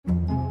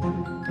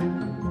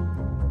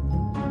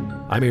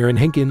I'm Aaron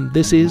Henkin.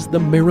 This is the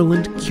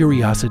Maryland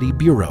Curiosity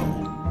Bureau.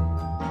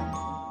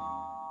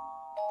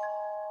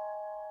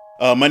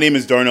 My name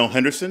is Darnell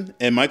Henderson,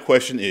 and my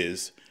question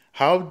is,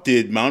 how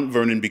did Mount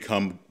Vernon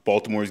become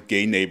Baltimore's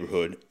gay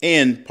neighborhood?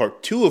 And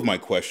part two of my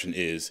question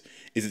is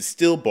it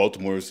still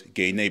Baltimore's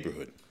gay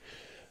neighborhood?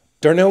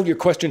 Darnell, your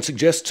question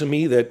suggests to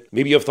me that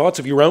maybe you have thoughts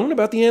of your own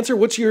about the answer.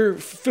 What's your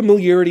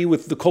familiarity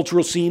with the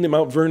cultural scene in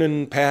Mount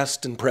Vernon,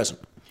 past and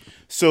present?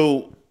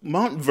 So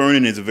Mount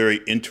Vernon is a very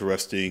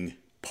interesting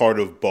part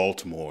of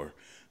Baltimore.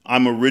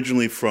 I'm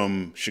originally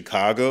from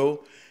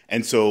Chicago,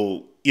 and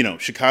so,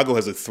 Chicago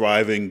has a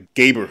thriving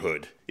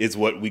Gayborhood, is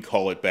what we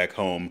call it back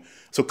home.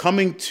 So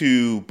coming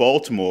to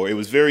Baltimore, it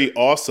was very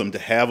awesome to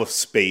have a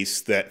space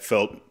that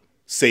felt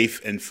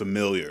safe and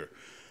familiar.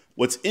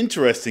 What's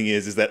interesting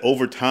is that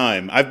over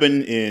time, I've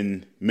been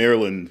in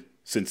Maryland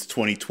since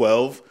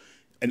 2012,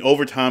 and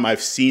over time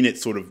I've seen it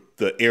sort of,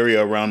 the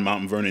area around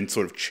Mount Vernon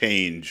sort of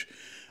change.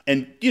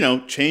 And,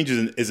 change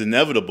is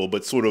inevitable,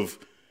 but sort of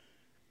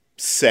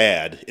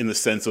sad in the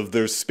sense of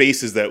there's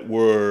spaces that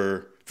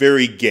were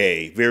very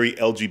gay, very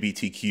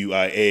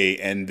LGBTQIA,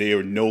 and they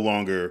are no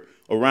longer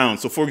around.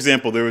 So, for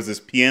example, there was this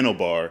piano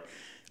bar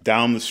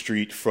down the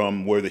street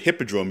from where the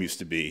Hippodrome used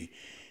to be.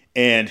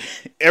 And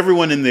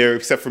everyone in there,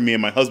 except for me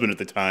and my husband at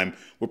the time,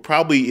 were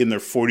probably in their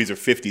 40s or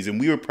 50s, and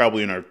we were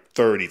probably in our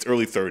 30s,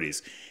 early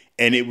 30s.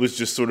 And it was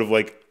just sort of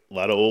like a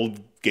lot of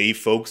old gay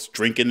folks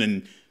drinking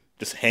and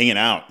just hanging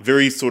out,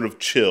 very sort of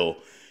chill.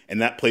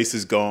 And that place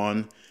is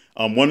gone.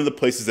 One of the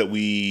places that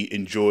we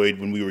enjoyed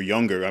when we were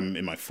younger, I'm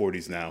in my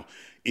 40s now,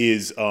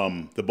 is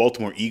the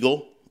Baltimore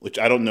Eagle, which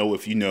I don't know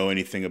if you know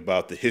anything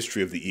about the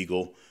history of the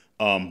Eagle,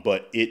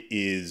 but it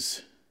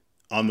is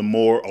on the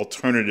more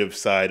alternative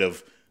side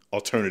of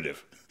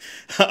alternative.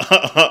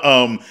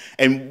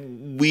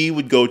 And we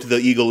would go to the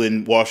Eagle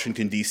in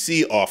Washington,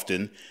 D.C.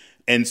 often.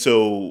 And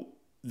so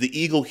the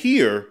Eagle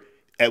here,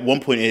 at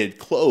one point it had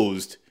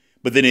closed,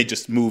 but then it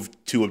just moved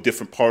to a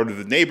different part of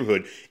the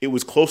neighborhood. It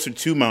was closer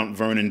to Mount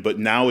Vernon, but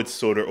now it's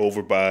sort of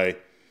over by,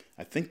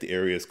 I think the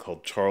area is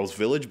called Charles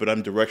Village, but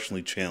I'm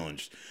directionally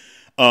challenged.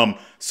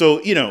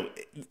 So,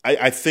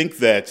 I think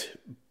that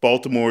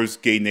Baltimore's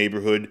gay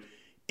neighborhood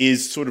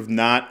is sort of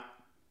not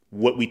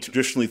what we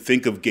traditionally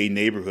think of gay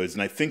neighborhoods.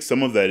 And I think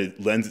some of that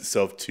it lends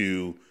itself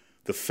to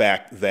the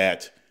fact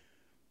that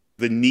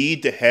the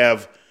need to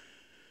have,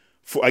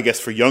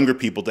 for younger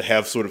people to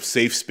have sort of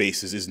safe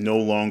spaces is no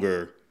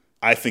longer,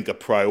 I think, a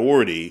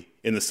priority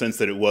in the sense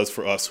that it was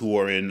for us who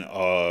are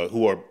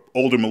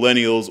older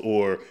millennials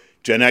or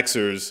Gen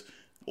Xers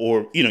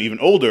or, even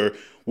older,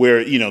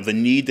 where, the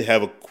need to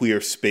have a queer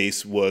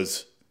space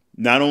was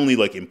not only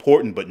like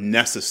important, but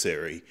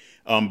necessary,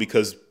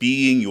 because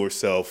being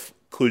yourself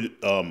could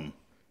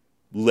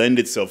lend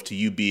itself to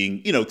you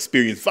being,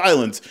 experience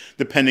violence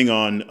depending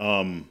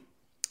on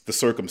the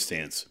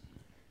circumstance.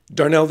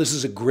 Darnell, this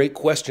is a great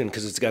question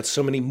because it's got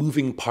so many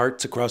moving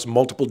parts across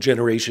multiple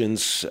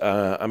generations.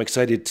 I'm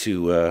excited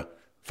to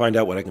find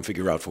out what I can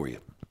figure out for you.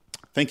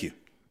 Thank you.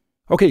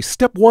 Okay,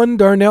 step one,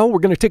 Darnell, we're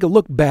going to take a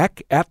look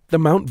back at the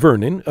Mount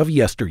Vernon of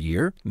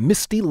yesteryear.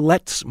 Misty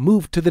Letts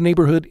moved to the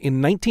neighborhood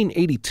in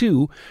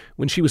 1982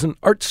 when she was an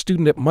art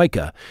student at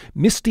MICA.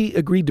 Misty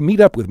agreed to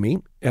meet up with me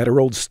at her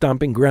old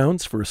stomping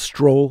grounds for a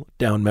stroll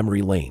down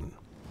memory lane.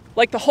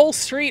 Like the whole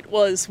street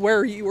was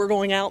where you were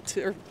going out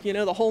to,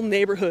 the whole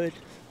neighborhood.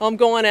 I'm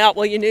going out,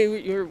 well,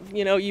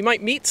 you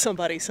might meet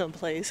somebody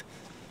someplace,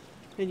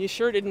 and you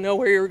sure didn't know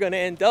where you were going to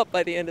end up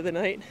by the end of the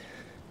night.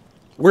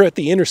 We're at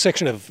the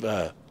intersection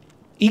of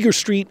Eager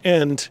Street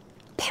and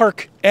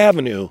Park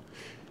Avenue,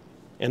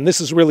 and this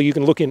is really, you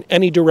can look in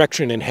any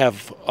direction and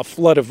have a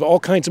flood of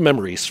all kinds of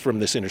memories from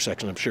this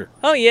intersection, I'm sure.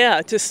 Oh,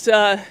 yeah, just,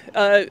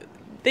 they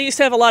used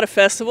to have a lot of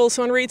festivals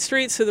on Reed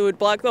Street, so they would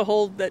block the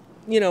whole,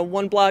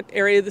 one block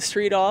area of the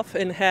street off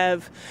and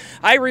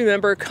I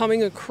remember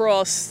coming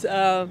across,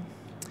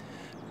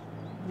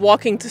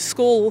 walking to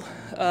school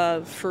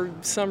for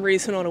some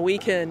reason on a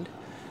weekend.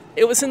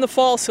 It was in the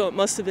fall, so it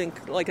must have been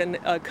like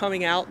a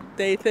coming out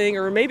day thing,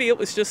 or maybe it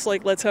was just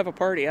like, let's have a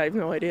party. I have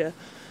no idea.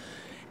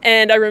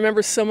 And I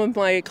remember some of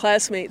my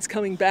classmates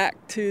coming back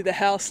to the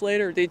house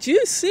later. Did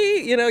you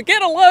see,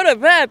 get a load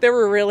of that? They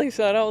were really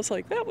sad. I was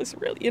like, that was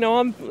really,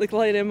 I'm like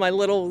in my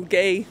little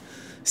gay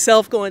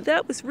self going,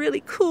 that was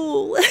really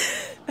cool.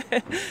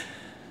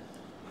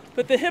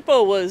 But the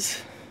Hippo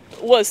was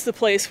the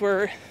place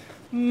where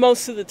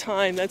most of the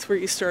time that's where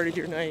you started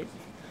your night.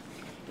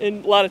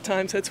 And a lot of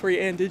times that's where you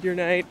ended your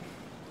night.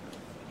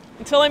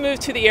 Until I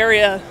moved to the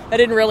area, I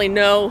didn't really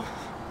know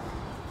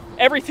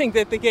everything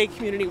that the gay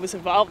community was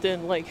involved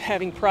in, like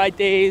having Pride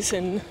Days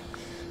and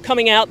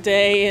Coming Out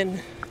Day and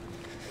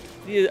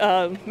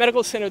the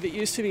medical center that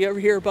used to be over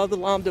here above the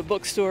Lambda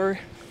bookstore.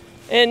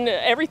 And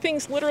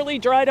everything's literally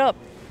dried up.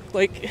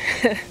 Like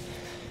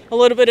a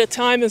little bit of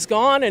time is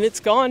gone, and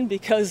it's gone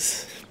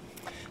because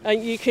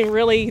you can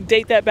really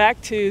date that back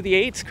to the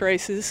AIDS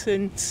crisis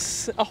and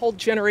a whole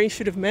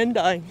generation of men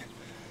dying.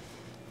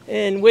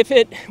 And with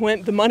it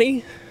went the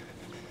money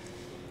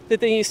that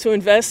they used to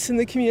invest in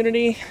the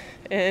community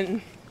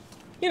and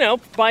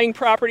buying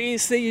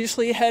properties. They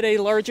usually had a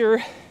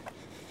larger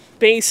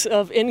base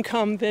of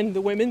income than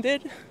the women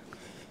did.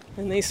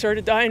 And they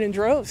started dying in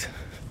droves.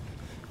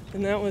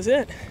 And that was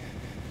it.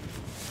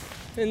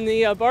 And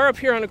the bar up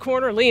here on the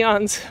corner,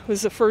 Leon's,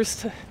 was the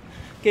first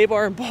gay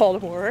bar in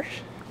Baltimore.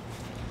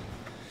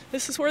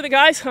 This is where the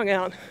guys hung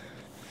out.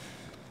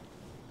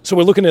 So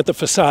we're looking at the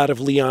facade of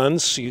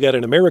Leon's. You got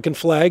an American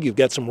flag, you've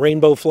got some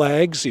rainbow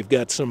flags, you've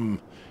got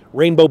some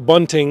rainbow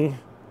bunting.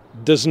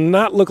 Does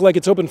not look like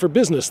it's open for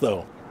business,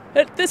 though.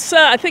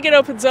 I think it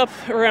opens up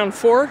around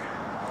 4.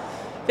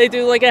 They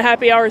do like a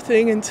happy hour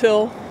thing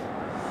until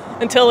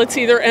it's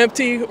either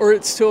empty or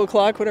it's 2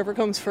 o'clock, whatever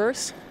comes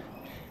first.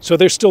 So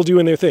they're still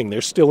doing their thing.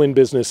 They're still in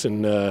business,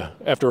 and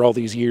after all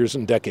these years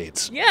and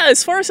decades. Yeah,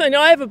 as far as I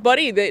know, I have a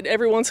buddy that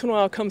every once in a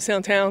while comes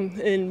downtown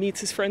and meets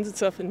his friends and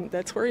stuff, and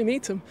that's where he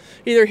meets them.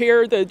 Either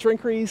here, the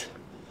Drinkery's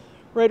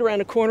right around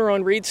the corner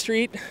on Reed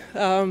Street.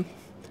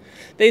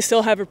 They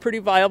still have a pretty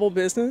viable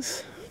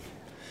business.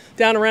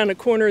 Down around the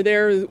corner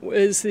there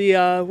is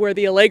where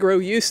the Allegro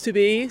used to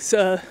be. It's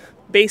a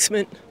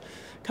basement,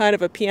 kind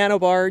of a piano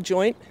bar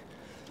joint.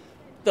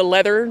 The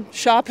leather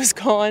shop is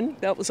gone.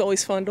 That was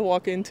always fun to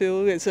walk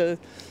into as a,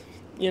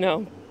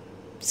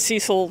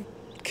 Cecil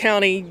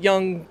County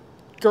young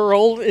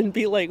girl and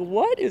be like,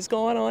 what is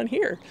going on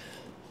here?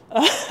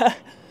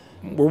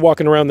 We're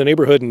walking around the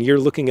neighborhood and you're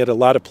looking at a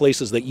lot of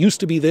places that used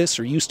to be this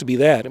or used to be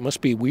that. It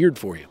must be weird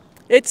for you.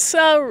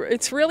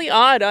 It's really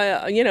odd.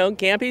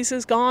 Gampy's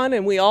is gone,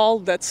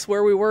 and that's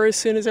where we were as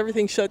soon as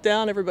everything shut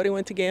down. Everybody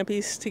went to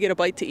Gampy's to get a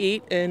bite to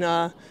eat,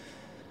 and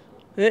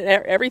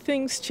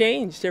everything's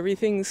changed.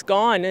 Everything's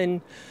gone,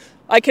 and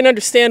I can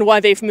understand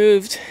why they've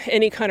moved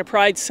any kind of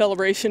pride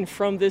celebration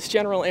from this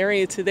general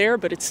area to there,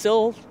 but it's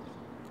still,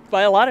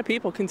 by a lot of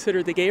people,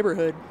 considered the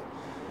Gayborhood.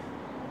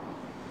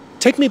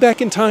 Take me back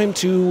in time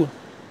to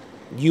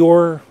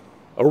your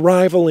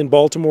arrival in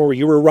Baltimore,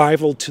 your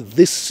arrival to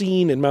this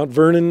scene in Mount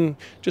Vernon.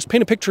 Just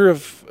paint a picture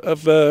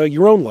of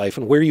your own life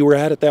and where you were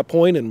at that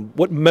point and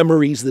what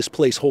memories this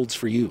place holds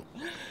for you.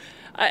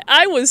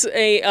 I was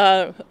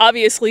a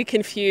obviously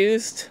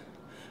confused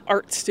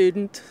art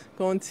student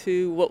going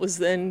to what was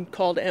then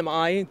called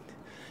MI.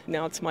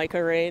 Now it's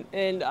Micah, right?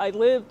 And I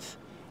lived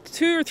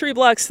 2 or 3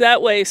 blocks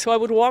that way, so I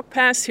would walk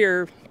past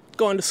here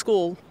going to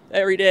school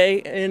every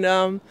day,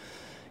 and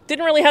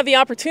didn't really have the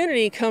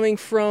opportunity coming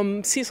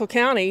from Cecil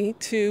County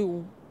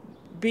to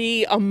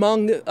be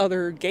among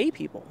other gay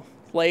people.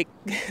 Like,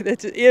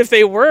 if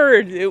they were,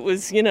 it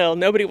was,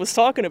 nobody was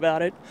talking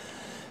about it.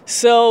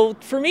 So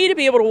for me to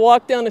be able to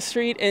walk down the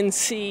street and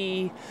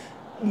see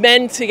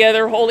men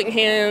together holding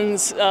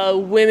hands,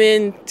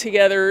 women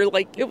together,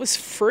 like, it was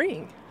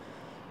freeing.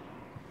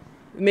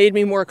 It made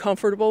me more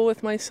comfortable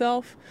with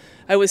myself.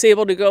 I was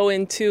able to go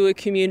into a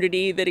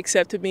community that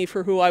accepted me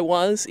for who I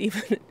was,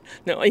 even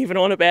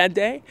on a bad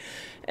day.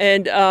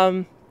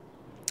 And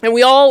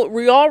we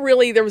all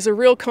really, there was a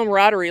real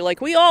camaraderie.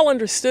 Like, we all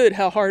understood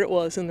how hard it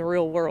was in the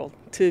real world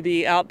to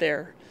be out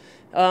there.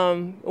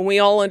 And we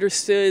all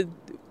understood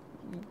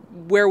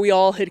where we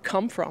all had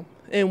come from,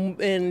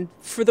 and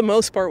for the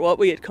most part, what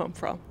we had come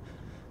from.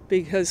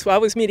 Because I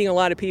was meeting a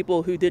lot of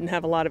people who didn't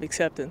have a lot of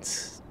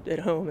acceptance at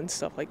home and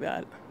stuff like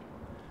that.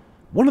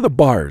 One of the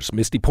bars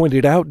Misty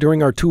pointed out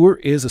during our tour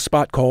is a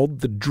spot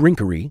called the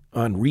Drinkery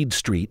on Reed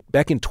Street.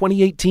 Back in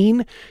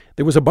 2018,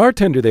 there was a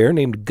bartender there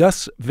named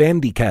Gus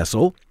Vandy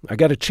Castle. I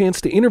got a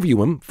chance to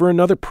interview him for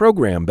another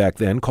program back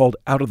then called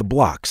Out of the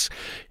Blocks.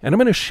 And I'm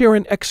going to share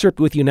an excerpt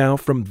with you now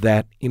from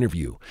that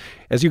interview.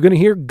 As you're going to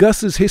hear,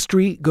 Gus's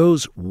history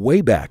goes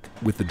way back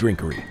with the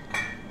Drinkery.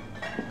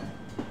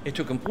 It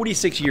took him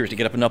 46 years to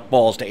get up enough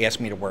balls to ask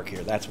me to work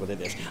here. That's what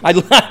it is.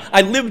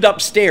 I lived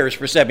upstairs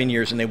for 7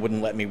 years, and they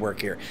wouldn't let me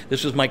work here.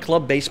 This was my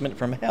club basement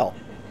from hell.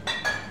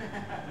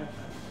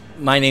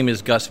 My name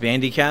is Gus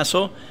Vandy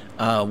Castle.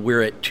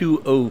 We're at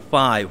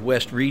 205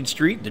 West Reed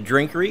Street, the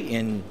Drinkery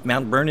in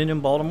Mount Vernon in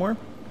Baltimore.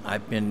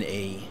 I've been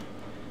a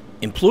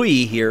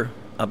employee here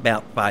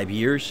about 5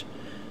 years.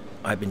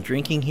 I've been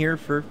drinking here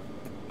for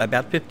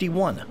about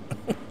 51.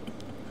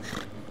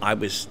 I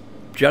was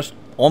just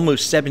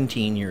almost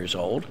 17 years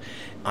old.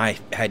 I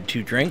had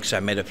 2 drinks. I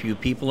met a few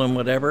people and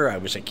whatever. I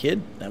was a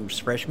kid. I was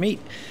fresh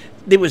meat.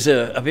 There was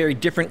a very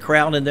different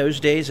crowd in those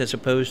days as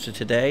opposed to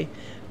today,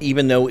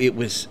 even though it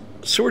was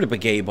sort of a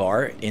gay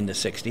bar in the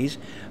 60s.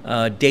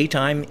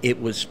 Daytime, it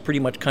was pretty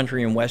much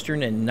country and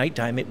western, and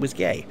nighttime, it was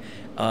gay.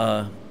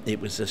 It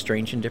was a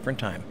strange and different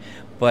time.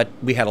 But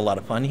we had a lot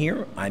of fun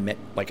here.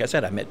 Like I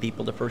said, I met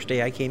people the first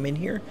day I came in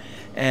here.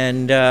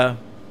 And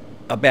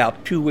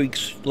about 2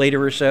 weeks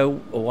later or so,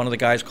 one of the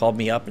guys called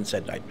me up and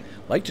said, I'd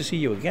like to see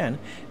you again.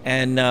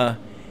 And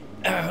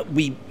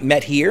we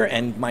met here,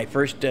 and my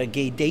first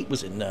gay date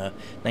was in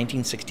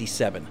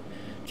 1967,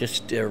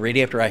 just right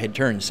after I had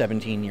turned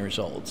 17 years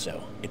old.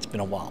 So it's been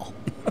a while.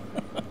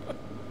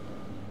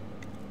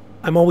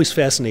 I'm always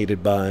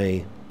fascinated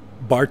by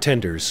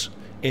bartenders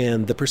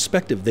and the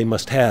perspective they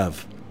must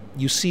have.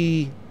 You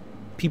see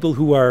people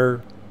who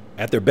are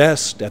at their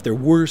best, at their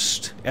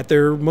worst, at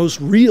their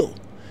most real.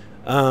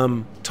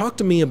 Talk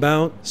to me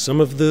about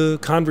some of the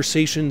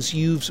conversations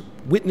you've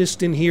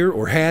witnessed in here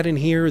or had in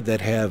here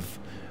that have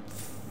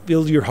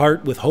filled your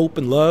heart with hope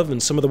and love,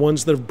 and some of the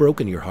ones that have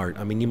broken your heart.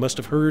 I mean, you must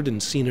have heard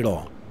and seen it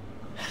all.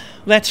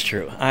 That's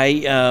true.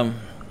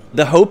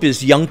 The hope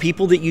is young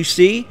people that you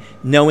see,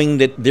 knowing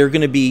that they're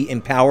going to be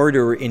empowered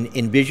or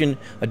envision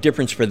a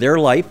difference for their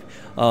life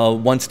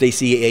once they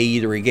see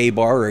either a gay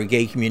bar or a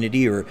gay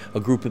community or a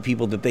group of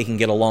people that they can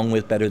get along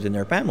with better than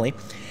their family.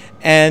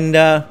 And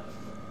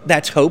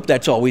that's hope.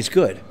 That's always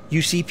good.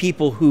 You see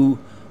people who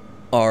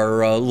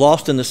are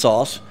lost in the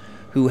sauce,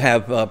 who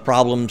have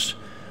problems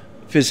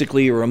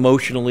physically or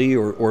emotionally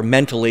or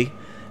mentally,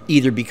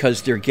 either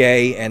because they're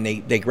gay and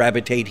they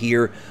gravitate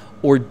here,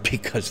 or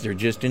because they're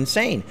just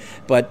insane.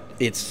 But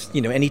it's,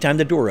 anytime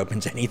the door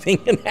opens, anything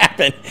can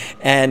happen,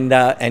 and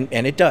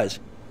it does.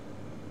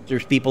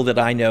 There's people that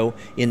I know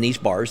in these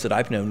bars that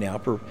I've known now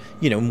for,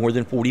 more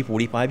than 40,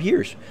 45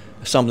 years.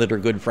 Some that are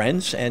good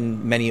friends,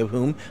 and many of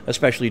whom,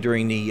 especially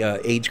during the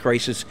AIDS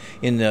crisis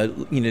in the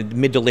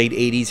mid to late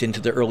 80s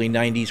into the early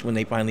 90s, when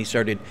they finally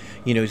started,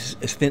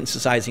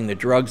 synthesizing the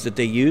drugs that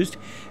they used.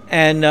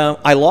 And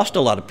I lost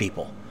a lot of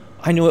people.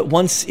 I know at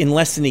once, in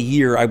less than a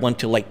year, I went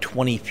to like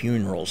 20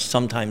 funerals,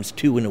 sometimes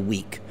 2 in a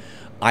week.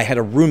 I had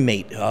a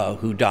roommate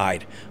who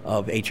died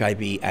of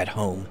HIV at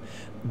home.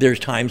 There's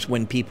times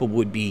when people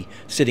would be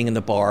sitting in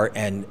the bar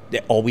and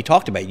all we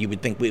talked about, you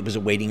would think it was a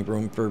waiting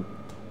room for,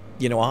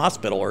 a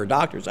hospital or a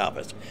doctor's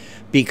office,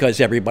 because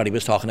everybody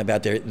was talking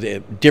about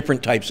the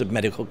different types of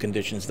medical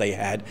conditions they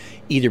had,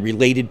 either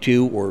related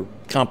to or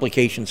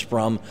complications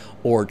from,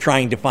 or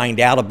trying to find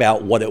out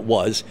about what it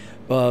was,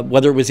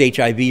 whether it was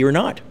HIV or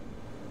not.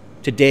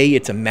 Today,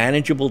 it's a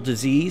manageable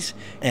disease,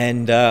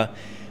 and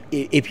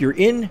if you're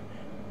in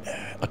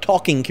a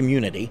talking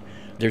community,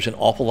 there's an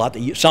awful lot that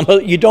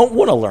you don't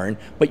want to learn,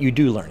 but you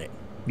do learn it.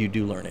 You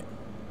do learn it.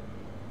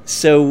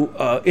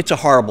 So it's a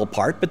horrible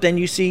part, but then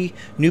you see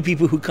new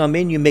people who come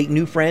in, you make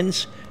new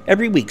friends.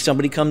 Every week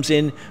somebody comes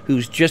in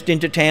who's just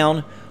into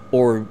town,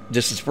 or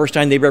this is the first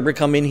time they've ever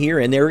come in here,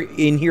 and they're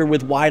in here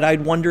with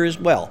wide-eyed wonder as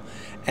well.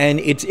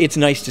 And it's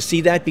nice to see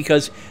that,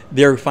 because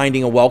they're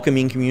finding a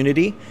welcoming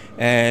community,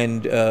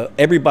 and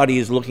everybody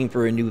is looking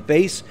for a new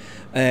face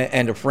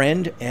and a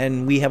friend.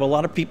 And we have a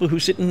lot of people who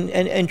sit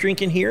and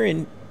drink in here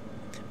and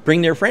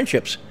bring their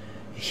friendships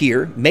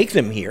here, make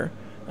them here.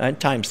 At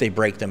times they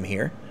break them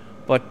here,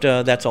 but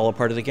that's all a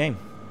part of the game.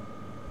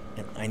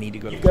 And I need to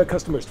go to... You've got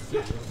customers.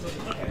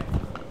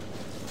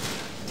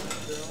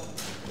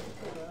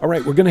 All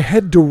right, we're going to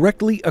head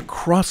directly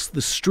across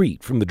the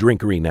street from the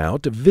Drinkery now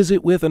to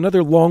visit with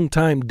another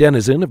longtime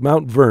denizen of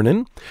Mount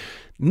Vernon.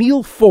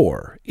 Neil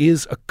Four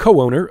is a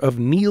co-owner of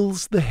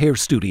Neil's The Hair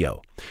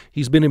Studio.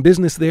 He's been in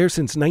business there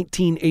since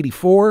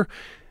 1984,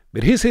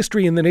 but his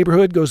history in the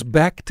neighborhood goes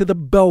back to the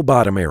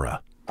bell-bottom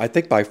era. I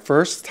think my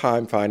first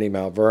time finding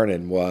Mount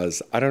Vernon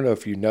was, I don't know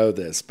if you know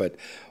this, but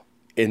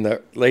in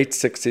the late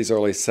 60s,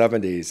 early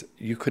 70s,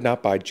 you could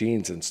not buy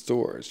jeans in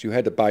stores. You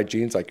had to buy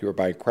jeans like you were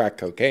buying crack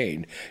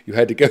cocaine. You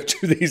had to go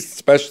to these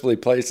specialty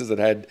places that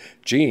had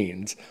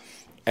jeans,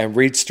 and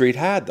Reed Street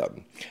had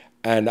them.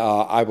 And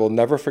I will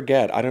never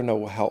forget, I don't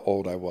know how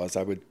old I was.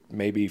 I would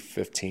maybe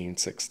 15,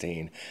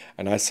 16.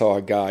 And I saw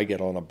a guy get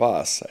on a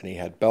bus, and he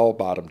had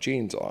bell-bottom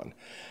jeans on.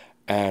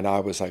 And I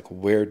was like,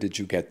 where did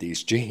you get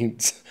these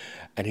jeans?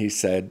 And he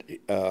said,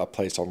 a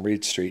place on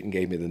Reed Street, and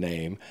gave me the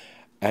name.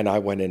 And I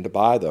went in to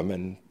buy them,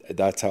 and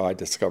that's how I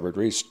discovered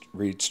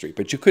Reed Street.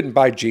 But you couldn't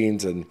buy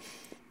jeans in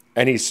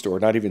any store,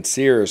 not even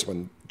Sears,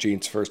 when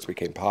jeans first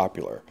became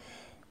popular.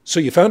 So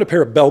you found a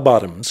pair of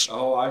bell-bottoms.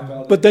 Oh, I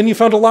found But then you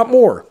found a lot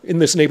more in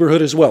this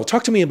neighborhood as well.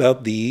 Talk to me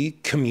about the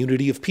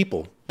community of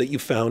people that you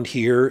found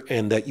here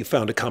and that you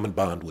found a common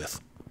bond with.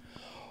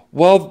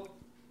 Well,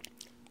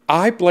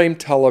 I blame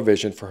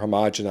television for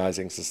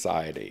homogenizing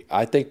society.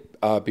 I think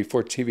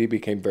before TV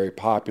became very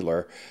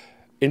popular,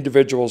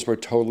 individuals were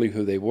totally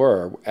who they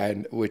were,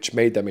 and which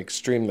made them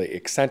extremely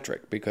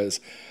eccentric, because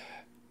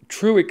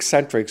true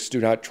eccentrics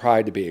do not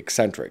try to be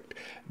eccentric.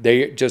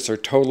 They just are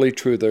totally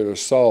true to their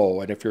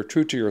soul, and if you're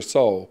true to your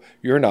soul,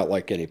 you're not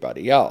like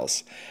anybody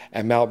else.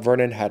 And Mount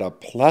Vernon had a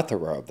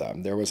plethora of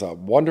them. There was a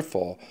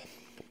wonderful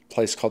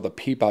place called the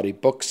Peabody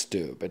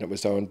Bookstube, and it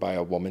was owned by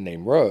a woman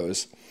named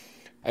Rose,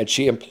 and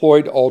she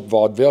employed old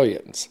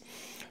vaudevillians.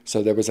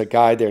 So there was a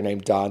guy there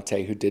named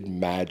Dante who did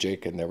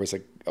magic, and there was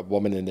a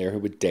woman in there who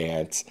would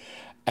dance.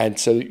 And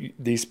so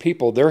these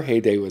people, their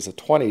heyday was the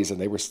 20s,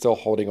 and they were still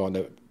holding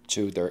on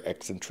to their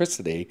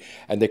eccentricity,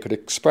 and they could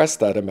express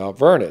that in Mount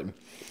Vernon,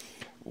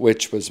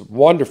 which was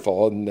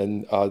wonderful. And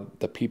then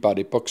the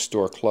Peabody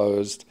Bookstore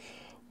closed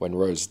when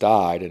Rose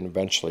died and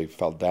eventually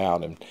fell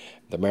down, and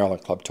the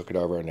Maryland Club took it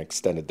over and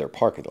extended their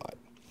parking lot.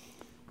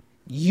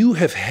 You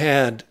have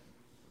had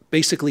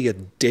basically a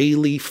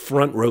daily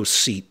front row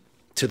seat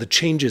to the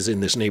changes in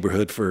this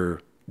neighborhood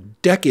for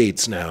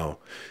decades now.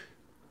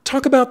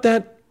 Talk about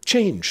that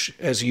change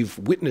as you've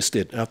witnessed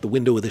it out the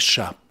window of this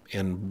shop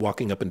and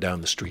walking up and down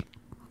the street.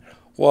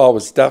 Well, it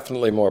was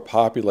definitely more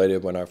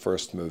populated when I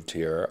first moved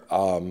here.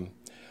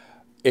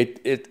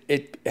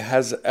 it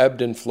has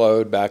ebbed and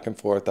flowed back and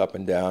forth, up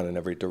and down in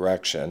every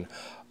direction.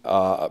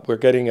 We're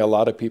getting a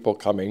lot of people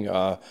coming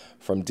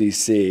from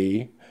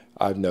D.C.,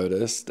 I've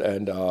noticed,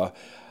 and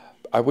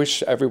I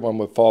wish everyone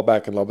would fall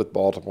back in love with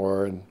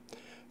Baltimore and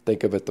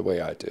think of it the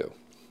way I do.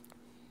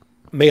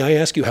 May I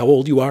ask you how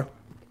old you are?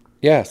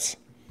 Yes.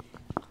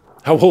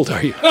 How old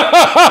are you?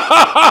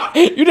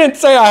 You didn't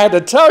say I had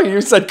to tell you.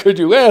 You said, could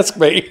you ask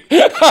me?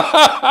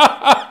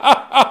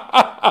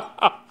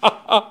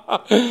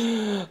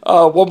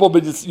 One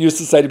woman used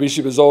to say to me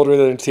she was older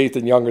than her teeth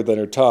and younger than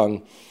her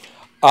tongue.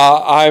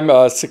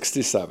 I'm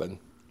 67.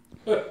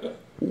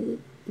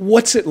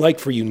 What's it like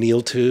for you,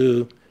 Neil,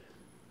 to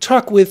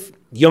talk with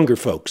younger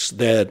folks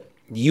that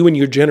you and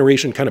your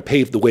generation kind of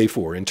paved the way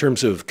for in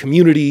terms of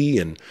community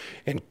and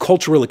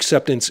cultural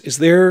acceptance? Is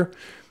there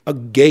a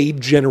gay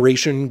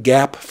generation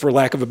gap, for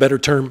lack of a better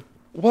term?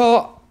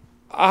 Well,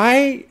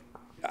 I'm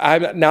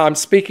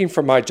speaking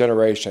for my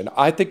generation.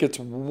 I think it's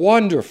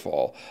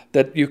wonderful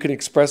that you can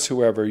express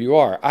whoever you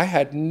are. I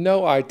had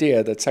no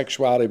idea that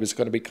sexuality was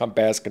going to become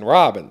Baskin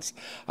Robbins.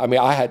 I mean,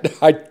 I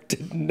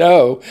didn't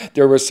know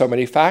there were so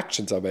many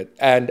factions of it.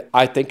 And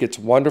I think it's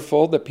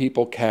wonderful that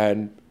people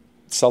can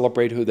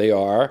celebrate who they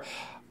are.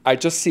 I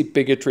just see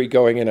bigotry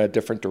going in a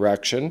different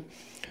direction.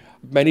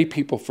 Many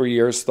people for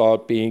years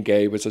thought being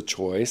gay was a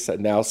choice,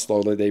 and now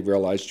slowly they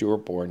realized you were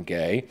born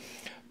gay.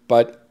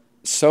 But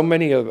so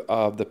many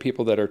of the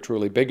people that are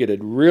truly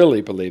bigoted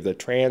really believe that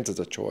trans is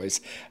a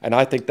choice, and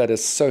I think that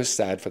is so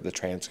sad for the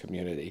trans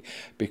community,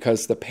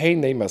 because the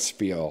pain they must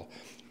feel,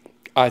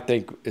 I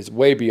think, is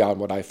way beyond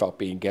what I felt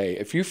being gay.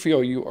 If you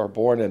feel you are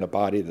born in a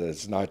body that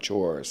is not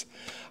yours,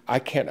 I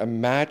can't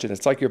imagine.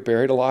 It's like you're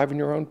buried alive in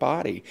your own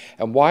body.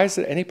 And why is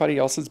it anybody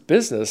else's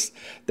business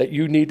that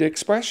you need to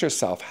express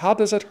yourself? How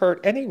does it hurt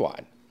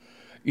anyone?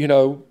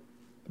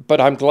 But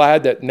I'm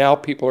glad that now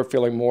people are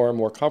feeling more and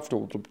more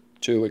comfortable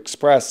to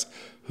express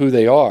who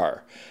they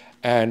are.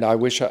 And I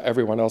wish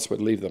everyone else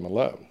would leave them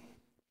alone.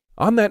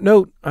 On that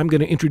note, I'm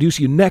going to introduce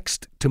you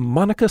next to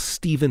Monica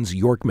Stevens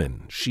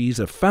Yorkman. She's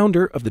a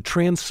founder of the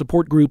trans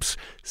support groups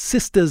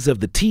Sisters of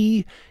the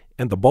T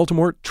and the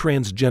Baltimore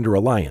Transgender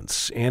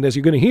Alliance. And as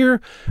you're going to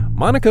hear,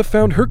 Monica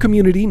found her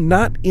community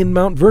not in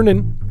Mount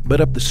Vernon, but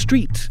up the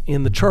street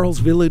in the Charles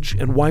Village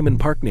and Wyman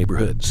Park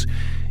neighborhoods.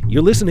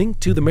 You're listening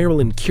to the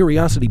Maryland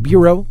Curiosity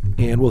Bureau,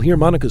 and we'll hear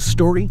Monica's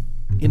story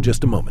in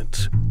just a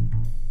moment.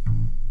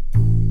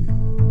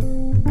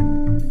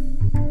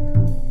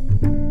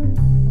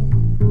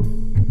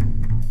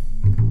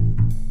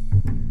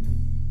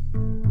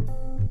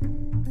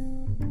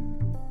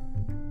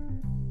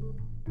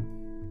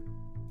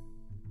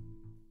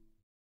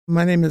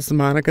 My name is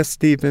Monica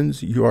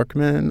Stevens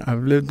Yorkman.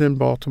 I've lived in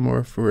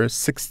Baltimore for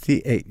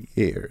 68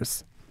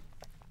 years.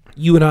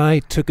 You and I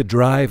took a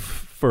drive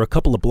for a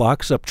couple of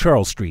blocks up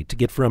Charles Street to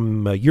get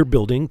from your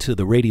building to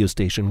the radio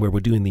station where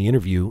we're doing the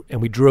interview,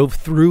 and we drove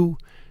through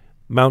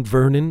Mount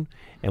Vernon,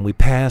 and we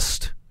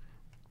passed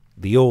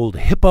the old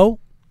Hippo,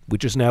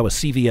 which is now a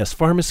CVS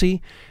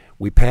pharmacy.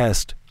 We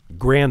passed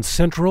Grand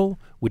Central,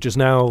 which is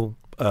now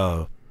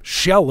a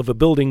shell of a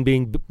building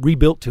being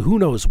rebuilt to who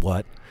knows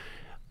what.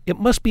 It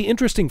must be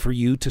interesting for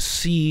you to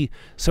see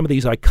some of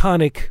these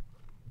iconic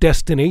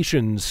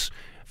destinations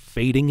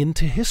fading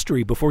into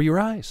history before your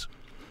eyes.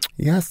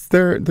 Yes,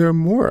 there are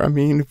more. I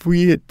mean, if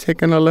we had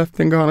taken a left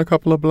and gone a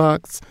couple of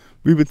blocks,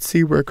 we would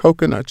see where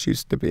Coconuts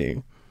used to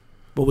be.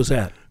 What was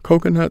that?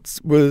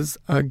 Coconuts was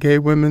a gay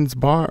women's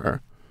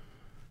bar,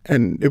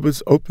 and it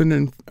was open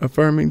and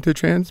affirming to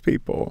trans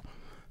people.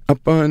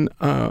 Up on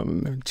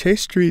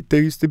Chase Street,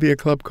 there used to be a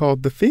club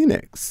called The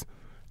Phoenix,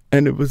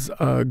 and it was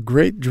a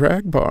great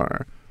drag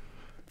bar.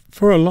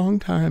 For a long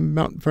time,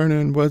 Mount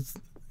Vernon was,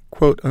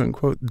 quote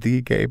unquote,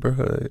 the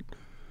Gayborhood.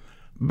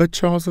 But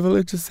Charles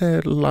Village has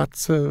had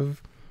lots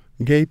of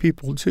gay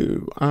people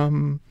too.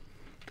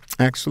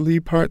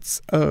 Actually,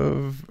 parts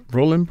of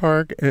Roland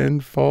Park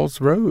and Falls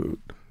Road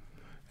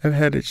have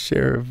had its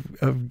share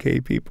of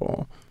gay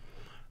people.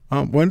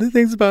 One of the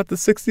things about the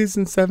 60s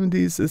and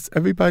 70s is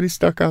everybody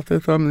stuck out their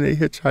thumb and they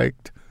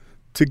hitchhiked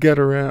to get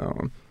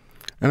around.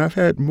 And I've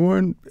had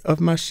more of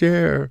my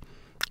share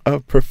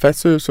of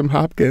professors from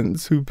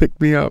Hopkins who picked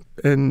me up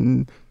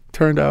and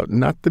turned out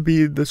not to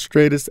be the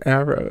straightest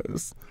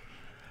arrows.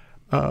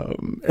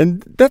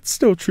 And that's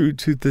still true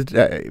to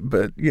today,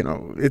 but,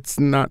 it's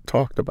not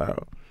talked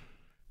about.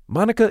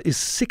 Monica is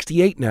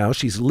 68 now.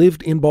 She's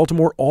lived in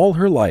Baltimore all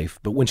her life,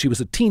 but when she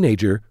was a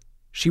teenager,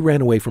 she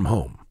ran away from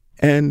home.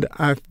 And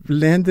I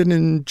landed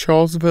in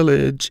Charles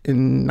Village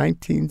in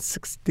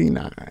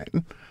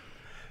 1969.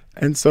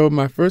 And so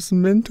my first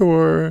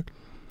mentor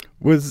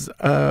was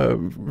a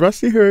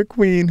rusty-haired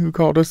queen who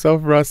called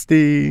herself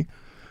Rusty.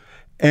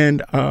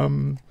 And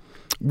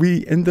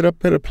we ended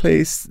up at a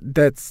place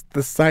that's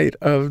the site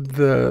of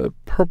the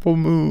Purple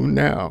Moon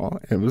now.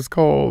 It was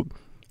called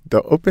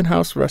the Open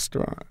House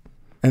Restaurant.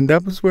 And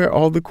that was where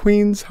all the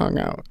queens hung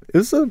out. It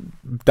was a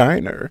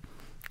diner.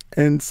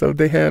 And so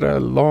they had a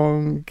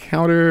long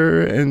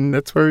counter, and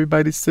that's where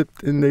everybody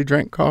sipped and they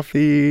drank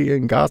coffee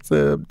and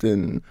gossiped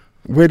and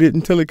waited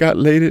until it got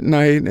late at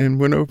night and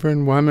went over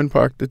in Wyman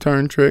Park to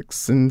turn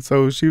tricks. And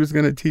so she was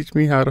going to teach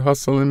me how to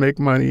hustle and make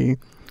money.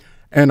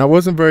 And I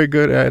wasn't very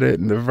good at it.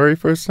 And the very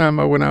first time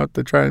I went out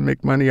to try and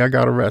make money, I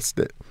got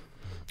arrested.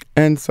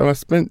 And so I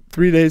spent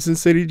 3 days in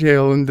city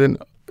jail, and then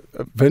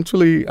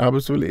eventually I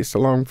was released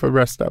along with the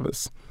rest of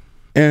us.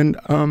 And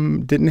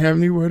didn't have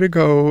anywhere to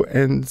go,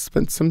 and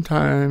spent some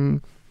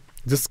time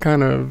just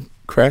kind of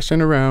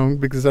crashing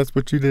around, because that's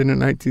what you did in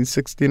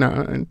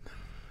 1969.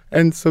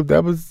 And so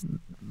that was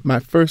my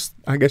first,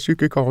 I guess you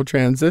could call,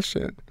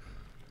 transition.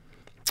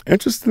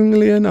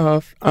 Interestingly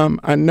enough,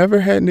 I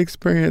never had an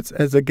experience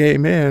as a gay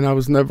man. I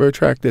was never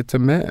attracted to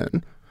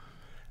men.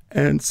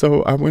 And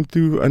so I went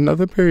through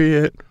another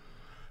period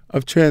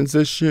of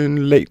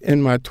transition late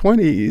in my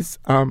 20s.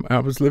 I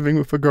was living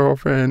with a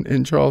girlfriend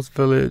in Charles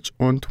Village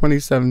on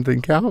 27th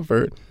and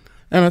Calvert,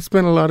 and I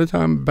spent a lot of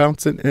time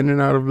bouncing in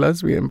and out of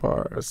lesbian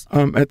bars.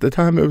 At the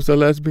time, it was a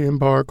lesbian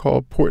bar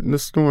called Port in the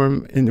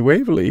Storm in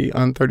Waverly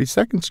on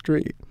 32nd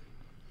Street.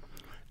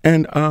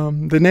 And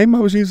the name I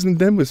was using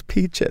then was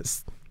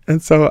Peaches.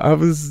 And so I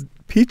was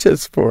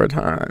Peaches for a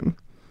time.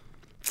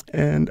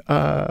 And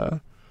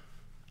I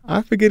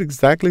forget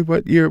exactly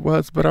what year it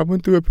was, but I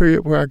went through a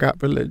period where I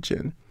got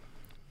religion.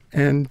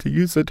 And to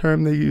use the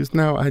term they use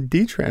now, I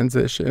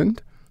detransitioned.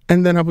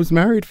 And then I was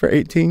married for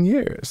 18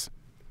 years.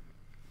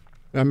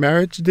 My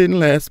marriage didn't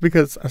last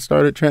because I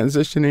started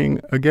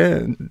transitioning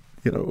again,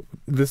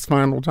 this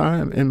final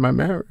time in my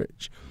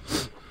marriage.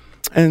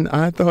 And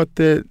I thought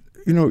that,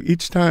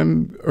 each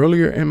time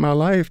earlier in my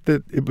life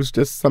that it was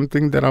just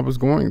something that I was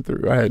going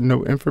through. I had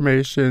no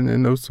information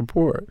and no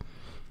support.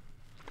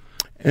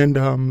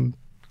 And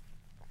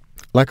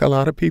like a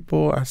lot of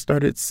people, I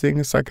started seeing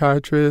a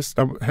psychiatrist.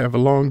 I have a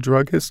long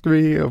drug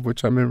history, of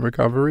which I'm in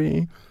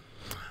recovery.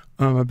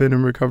 I've been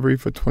in recovery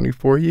for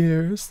 24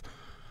 years.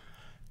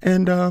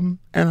 And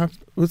I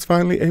was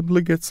finally able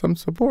to get some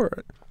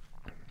support.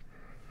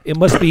 It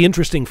must be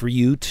interesting for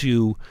you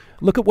to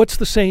look at what's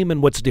the same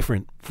and what's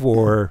different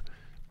for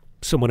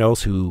someone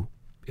else who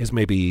is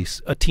maybe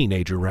a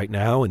teenager right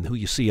now and who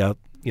you see out,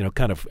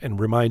 kind of, and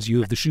reminds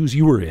you of the shoes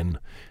you were in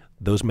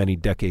those many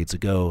decades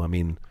ago. I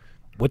mean,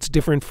 what's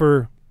different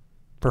for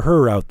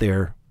her out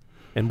there,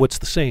 and what's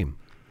the same?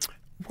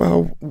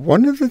 Well,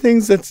 one of the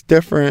things that's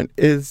different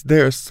is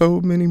there are so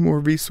many more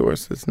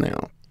resources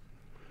now.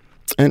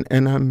 And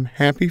I'm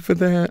happy for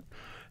that.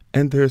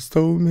 And there's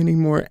so many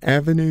more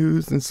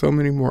avenues and so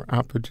many more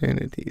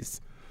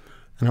opportunities.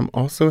 And I'm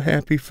also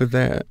happy for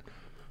that.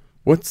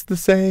 What's the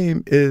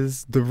same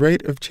is the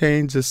rate of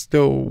change is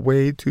still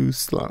way too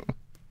slow.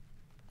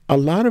 A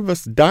lot of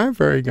us die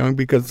very young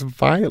because of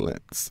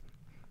violence.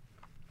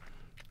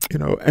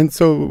 And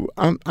so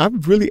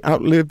I've really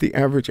outlived the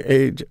average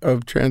age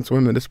of trans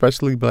women,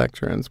 especially Black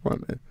trans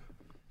women.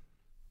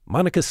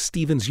 Monica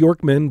Stevens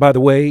Yorkman, by the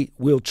way,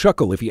 will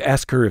chuckle if you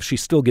ask her if she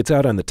still gets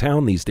out on the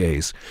town these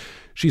days.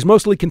 She's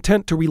mostly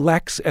content to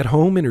relax at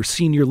home in her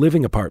senior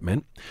living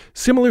apartment.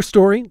 Similar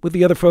story with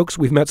the other folks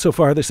we've met so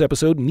far this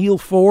episode. Neil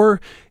Four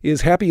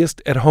is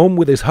happiest at home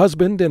with his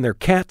husband and their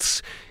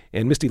cats,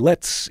 and Misty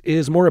Letts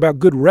is more about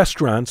good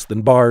restaurants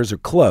than bars or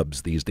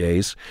clubs these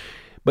days.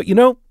 But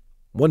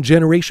one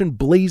generation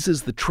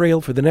blazes the trail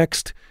for the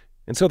next,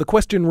 and so the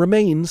question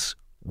remains,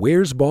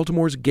 where's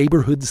Baltimore's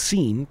Gayborhood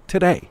scene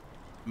today?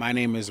 My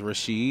name is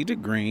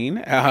Rashid Green,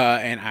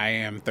 and I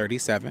am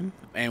 37,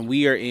 and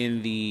we are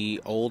in the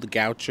old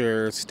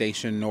Goucher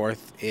Station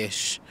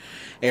North-ish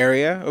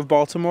area of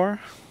Baltimore.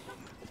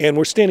 And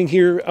we're standing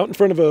here out in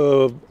front of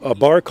a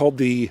bar called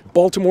the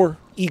Baltimore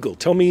Eagle.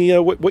 Tell me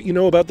what you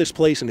know about this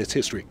place and its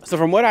history. So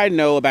from what I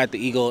know about the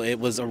Eagle, it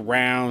was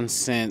around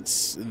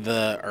since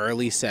the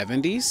early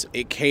 70s.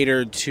 It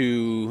catered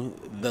to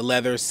the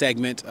leather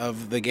segment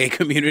of the gay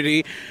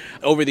community.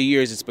 Over the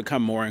years, it's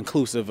become more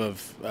inclusive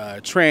of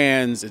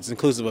trans. It's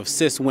inclusive of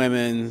cis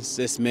women,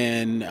 cis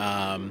men.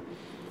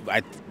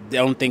 I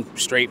don't think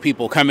straight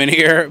people come in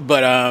here,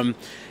 but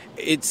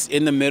it's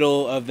in the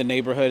middle of the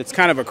neighborhood. It's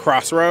kind of a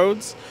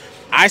crossroads.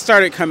 I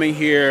started coming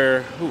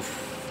here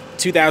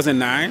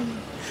 2009.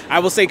 I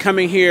will say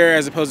coming here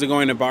as opposed to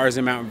going to bars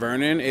in Mount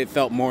Vernon, it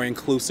felt more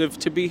inclusive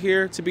to be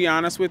here, to be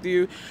honest with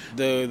you.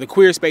 The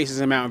queer spaces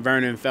in Mount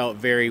Vernon felt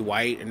very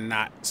white and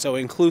not so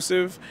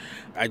inclusive.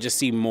 I just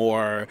see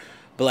more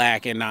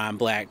Black and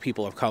non-Black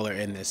people of color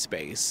in this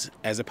space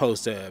as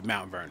opposed to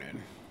Mount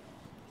Vernon.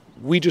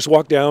 We just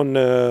walked down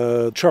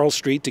Charles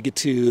Street to get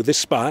to this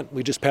spot.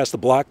 We just passed the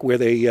block where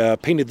they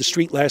painted the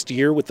street last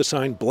year with the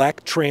sign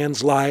Black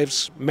Trans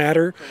Lives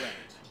Matter. Correct.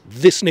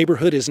 This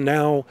neighborhood is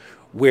now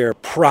where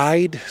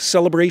Pride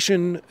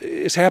celebration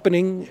is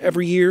happening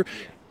every year.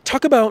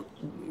 Talk about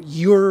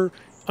your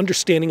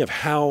understanding of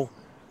how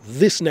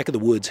this neck of the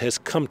woods has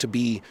come to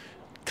be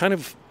kind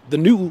of the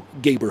new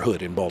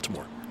Gayborhood in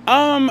Baltimore.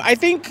 I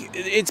think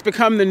it's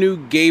become the new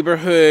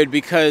Gayborhood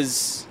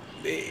because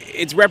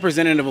it's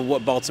representative of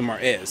what Baltimore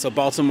is. So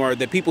Baltimore,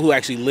 the people who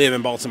actually live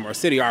in Baltimore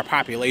City, our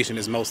population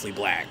is mostly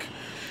Black.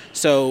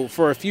 So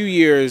for a few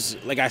years,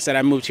 like I said,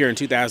 I moved here in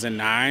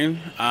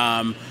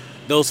 2009.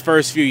 those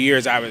first few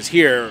years I was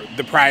here,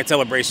 the Pride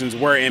celebrations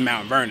were in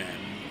Mount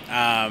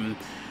Vernon.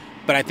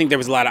 But I think there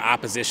was a lot of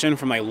opposition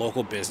from like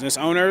local business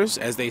owners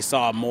as they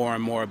saw more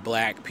and more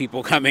Black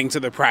people coming to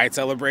the Pride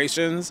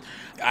celebrations.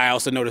 I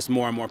also noticed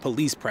more and more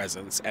police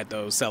presence at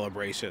those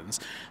celebrations.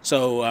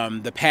 So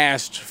the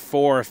past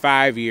 4 or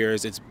 5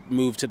 years, it's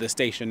moved to the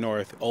Station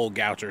North, Old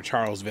Goucher,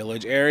 Charles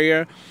Village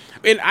area.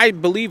 And I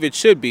believe it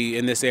should be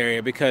in this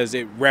area because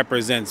it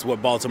represents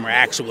what Baltimore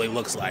actually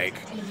looks like.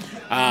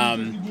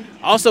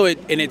 Also,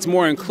 it's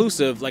more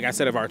inclusive, like I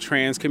said, of our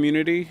trans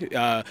community.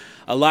 A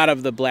lot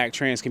of the Black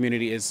trans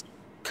community is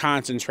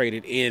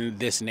concentrated in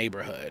this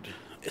neighborhood.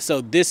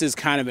 So this is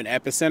kind of an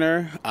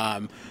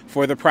epicenter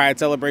for the Pride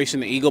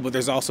celebration, the Eagle, but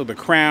there's also the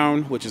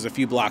Crown, which is a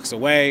few blocks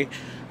away.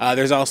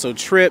 There's also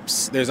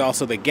Trips. There's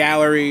also the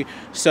Gallery.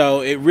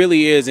 So it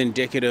really is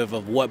indicative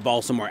of what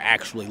Baltimore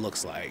actually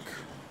looks like.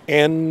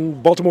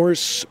 And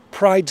Baltimore's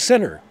Pride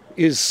Center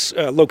is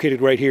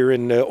located right here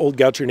in Old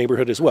Goucher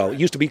neighborhood as well. It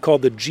used to be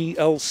called the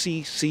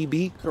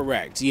GLCCB.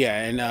 Correct,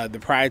 yeah, and the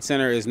Pride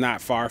Center is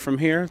not far from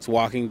here. It's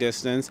walking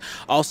distance.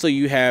 Also,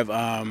 you have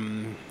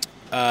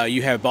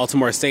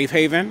Baltimore Safe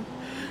Haven,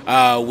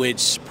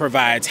 which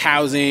provides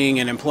housing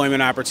and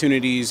employment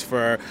opportunities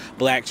for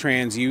Black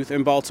trans youth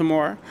in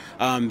Baltimore.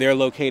 They're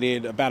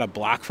located about a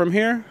block from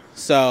here.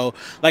 So,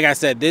 like I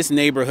said, this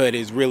neighborhood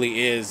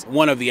really is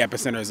one of the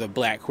epicenters of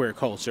Black queer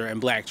culture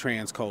and Black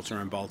trans culture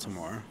in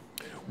Baltimore.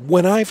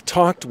 When I've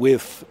talked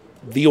with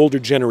the older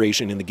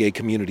generation in the gay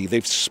community,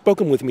 they've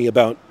spoken with me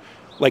about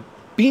like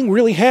being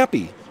really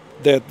happy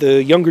that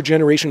the younger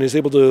generation is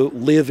able to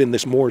live in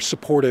this more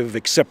supportive,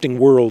 accepting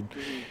world.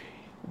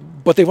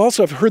 But they've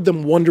also I've heard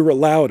them wonder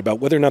aloud about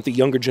whether or not the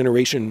younger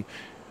generation,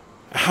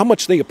 how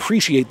much they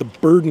appreciate the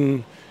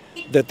burden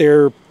that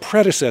their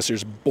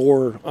predecessors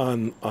bore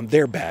on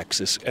their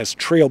backs as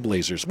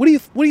trailblazers. What do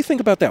you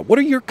think about that? What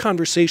are your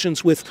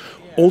conversations with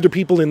older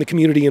people in the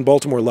community in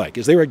Baltimore like?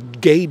 Is there a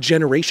gay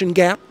generation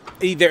gap?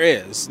 There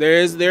is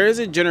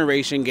a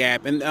generation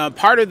gap, and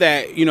part of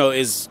that,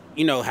 is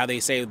how they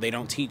say they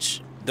don't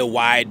teach the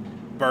wide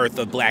birth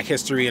of Black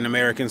history in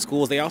American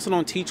schools. They also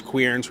don't teach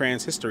queer and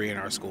trans history in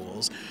our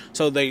schools.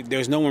 So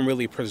there's no one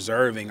really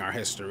preserving our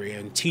history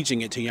and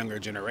teaching it to younger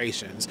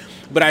generations.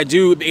 But I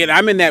do, and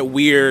I'm in that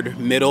weird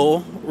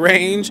middle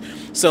range.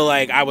 So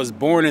like I was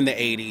born in the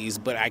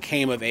 80s, but I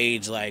came of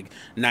age like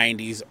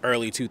 90s,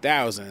 early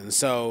 2000s.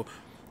 So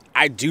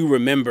I do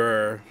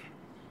remember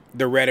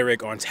the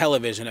rhetoric on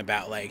television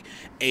about like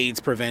AIDS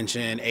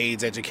prevention,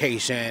 AIDS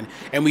education,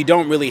 and we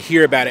don't really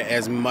hear about it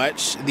as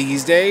much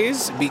these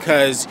days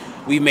because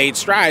we made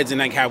strides in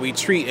like how we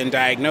treat and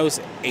diagnose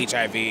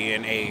HIV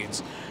and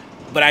AIDS.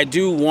 But I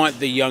do want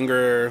the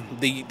younger,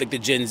 the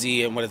Gen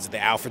Z and the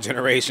Alpha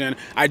generation,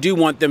 I do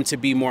want them to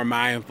be more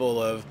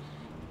mindful of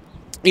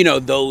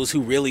those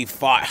who really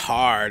fought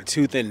hard,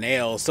 tooth and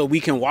nail, so we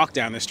can walk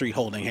down the street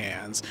holding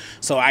hands,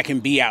 so I can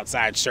be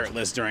outside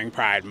shirtless during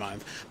Pride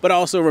Month. But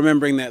also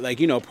remembering that,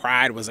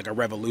 Pride was like a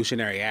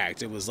revolutionary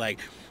act. It was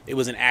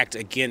an act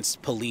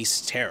against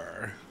police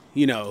terror.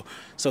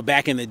 So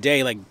back in the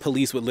day,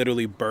 police would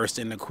literally burst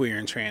into queer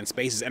and trans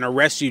spaces and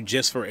arrest you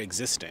just for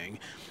existing,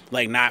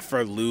 not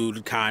for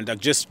lewd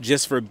conduct,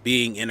 just for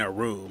being in a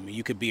room.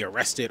 You could be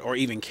arrested or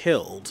even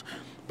killed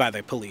by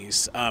the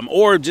police,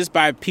 or just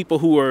by people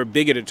who are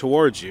bigoted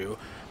towards you.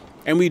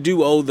 And we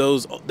do owe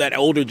that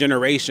older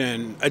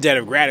generation a debt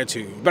of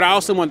gratitude. But I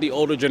also want the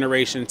older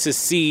generation to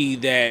see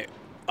that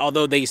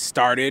although they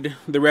started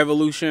the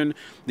revolution,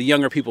 the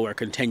younger people are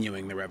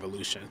continuing the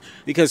revolution.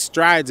 Because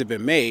strides have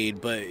been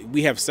made, but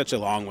we have such a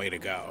long way to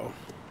go.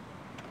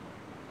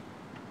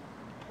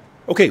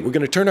 Okay, we're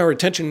going to turn our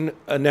attention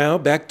now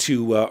back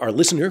to our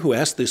listener who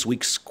asked this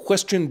week's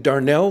question.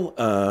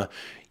 Darnell,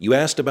 you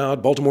asked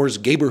about Baltimore's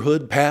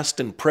Gayborhood, past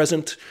and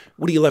present.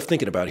 What are you left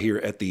thinking about here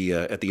at the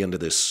end of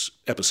this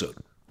episode?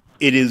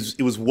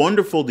 It was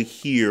wonderful to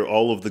hear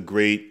all of the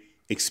great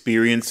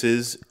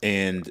experiences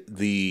and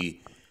the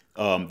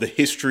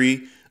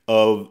history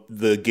of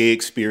the gay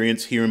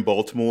experience here in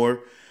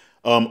Baltimore.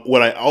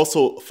 What I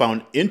also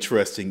found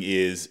interesting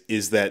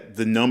is that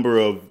the number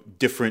of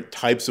different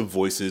types of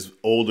voices,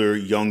 older,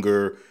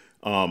 younger,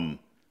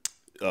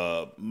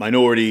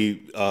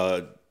 minority,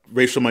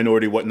 racial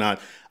minority,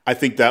 whatnot. I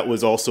think that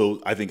was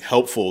also,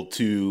 helpful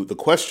to the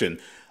question.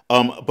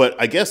 But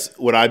I guess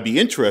what I'd be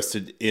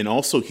interested in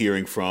also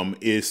hearing from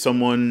is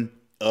someone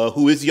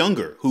who is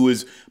younger, who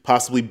is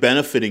possibly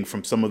benefiting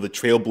from some of the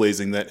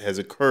trailblazing that has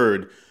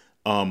occurred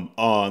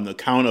on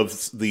account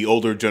of the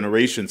older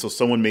generation. So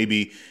someone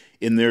maybe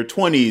in their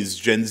 20s,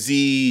 Gen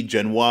Z,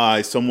 Gen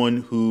Y,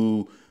 someone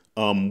who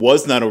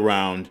was not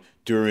around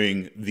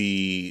during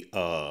the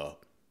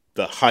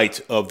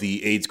height of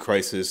the AIDS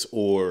crisis,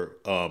 or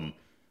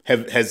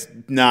has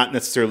not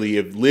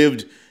necessarily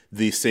lived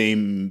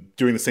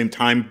during the same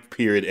time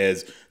period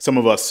as some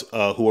of us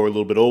who are a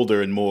little bit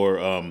older and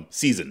more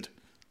seasoned.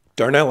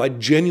 Darnell, I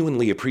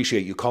genuinely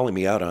appreciate you calling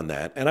me out on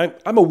that. And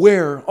I'm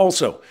aware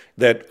also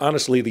that,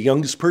 honestly, the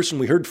youngest person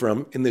we heard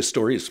from in this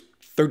story is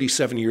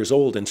 37 years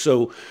old. And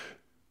so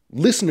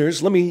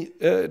Listeners, let me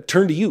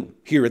turn to you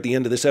here at the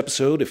end of this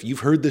episode. If you've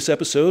heard this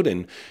episode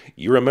and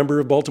you're a member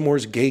of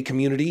Baltimore's gay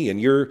community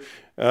and you're,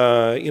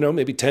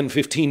 maybe 10,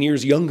 15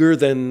 years younger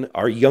than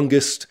our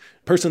youngest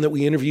person that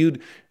we interviewed,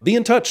 be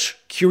in touch.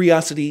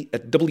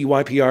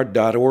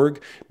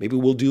 Curiosity@wypr.org. Maybe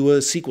we'll do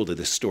a sequel to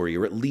this story,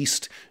 or at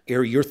least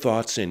air your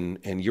thoughts and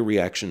your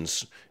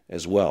reactions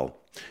as well.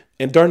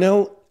 And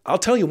Darnell, I'll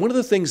tell you, one of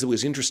the things that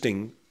was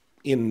interesting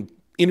in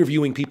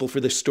interviewing people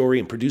for this story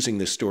and producing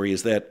this story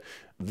is that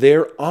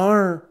there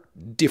are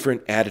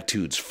different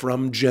attitudes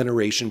from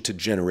generation to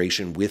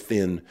generation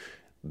within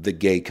the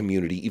gay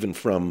community, even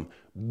from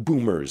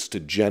boomers to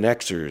Gen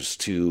Xers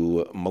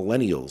to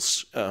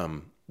millennials.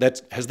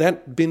 Has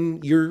that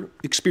been your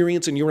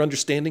experience and your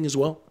understanding as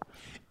well?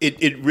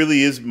 It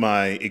really is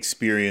my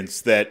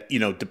experience that,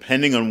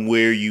 depending on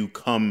where you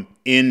come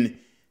in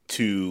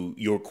to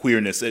your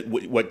queerness,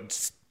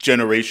 what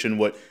generation,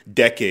 what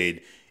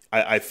decade,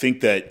 I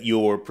think that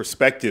your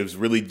perspectives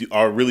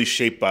are really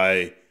shaped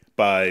by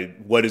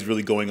what is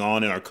really going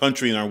on in our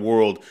country and our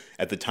world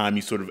at the time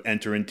you sort of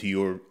enter into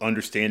your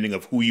understanding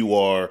of who you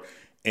are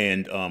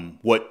and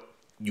what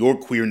your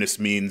queerness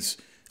means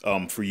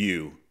for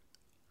you.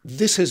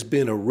 This has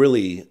been a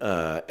really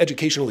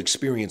educational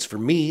experience for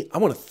me. I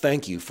want to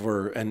thank you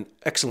for an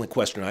excellent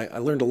question. I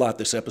learned a lot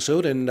this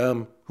episode, and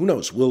who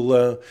knows,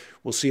 we'll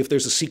see if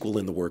there's a sequel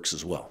in the works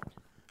as well.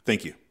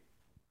 Thank you.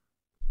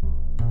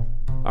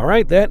 All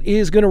right, that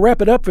is going to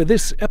wrap it up for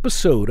this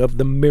episode of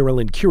the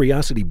Maryland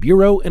Curiosity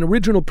Bureau, an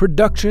original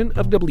production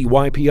of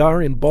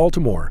WYPR in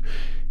Baltimore.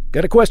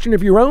 Got a question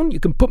of your own? You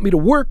can put me to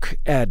work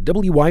at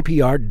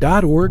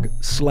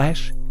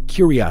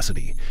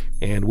wypr.org/curiosity.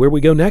 And where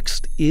we go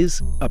next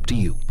is up to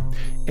you.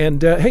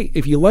 And hey,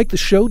 if you like the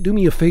show, do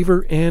me a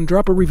favor and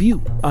drop a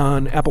review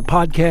on Apple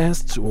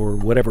Podcasts or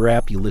whatever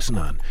app you listen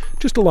on.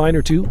 Just a line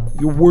or two.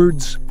 Your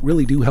words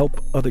really do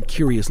help other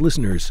curious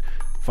listeners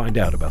find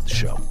out about the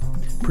show.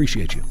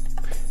 Appreciate you.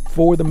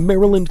 For the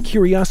Maryland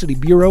Curiosity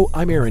Bureau,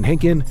 I'm Aaron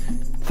Henkin.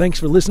 Thanks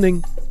for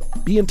listening.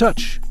 Be in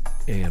touch,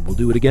 and we'll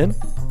do it again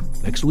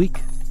next week.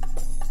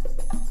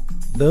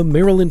 The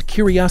Maryland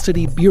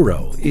Curiosity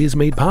Bureau is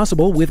made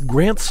possible with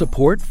grant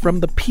support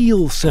from the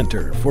Peel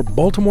Center for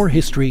Baltimore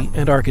History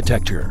and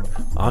Architecture,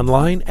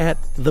 online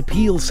at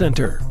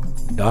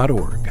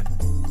thepeelcenter.org.